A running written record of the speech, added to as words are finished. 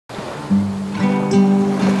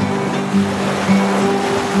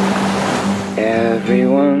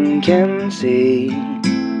Everyone can see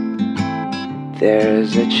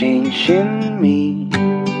there's a change in me.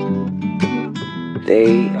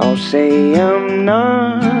 They all say I'm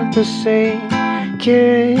not the same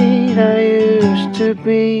kid I used to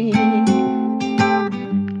be.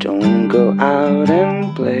 Don't go out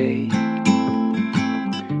and play,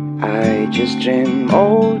 I just dream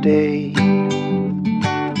all day.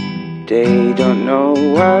 They don't know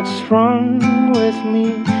what's wrong with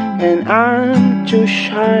me, and I'm too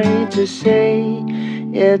shy to say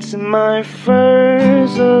it's my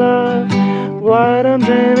first love. What I'm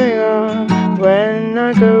dreaming of when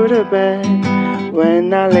I go to bed,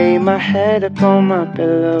 when I lay my head upon my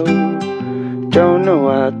pillow. Don't know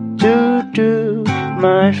what to do.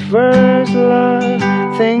 My first love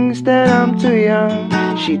thinks that I'm too young.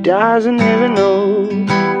 She doesn't even know.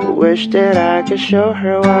 Wish that I could show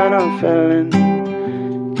her what I'm feeling,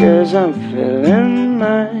 'cause I'm feeling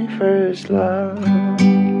my first love.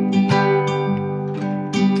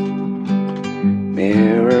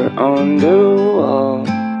 Mirror on the wall,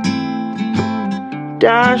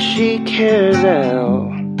 does she care at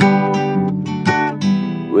all?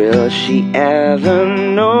 Will she ever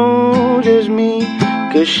notice me?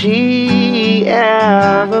 Could she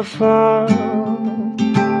ever fall?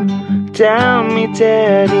 Tell me,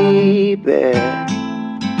 teddy bear,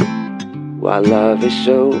 why love is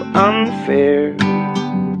so unfair?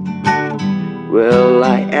 Will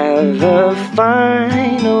I ever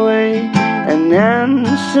find a way, an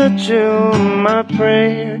answer to my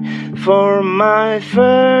prayer for my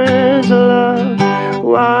first love?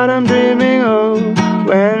 What I'm dreaming of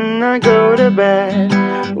when I go to bed,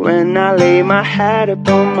 when I lay my head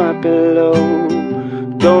upon my pillow.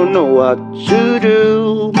 Don't know what to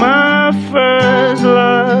do. My first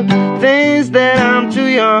love thinks that I'm too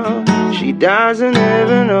young. She doesn't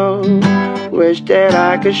even know. Wish that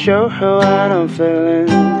I could show her what I'm feeling,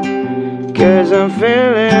 'cause I'm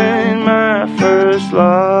feeling my first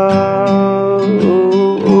love.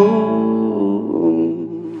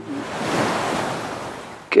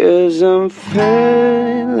 'Cause I'm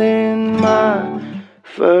feeling my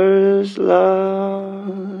first love.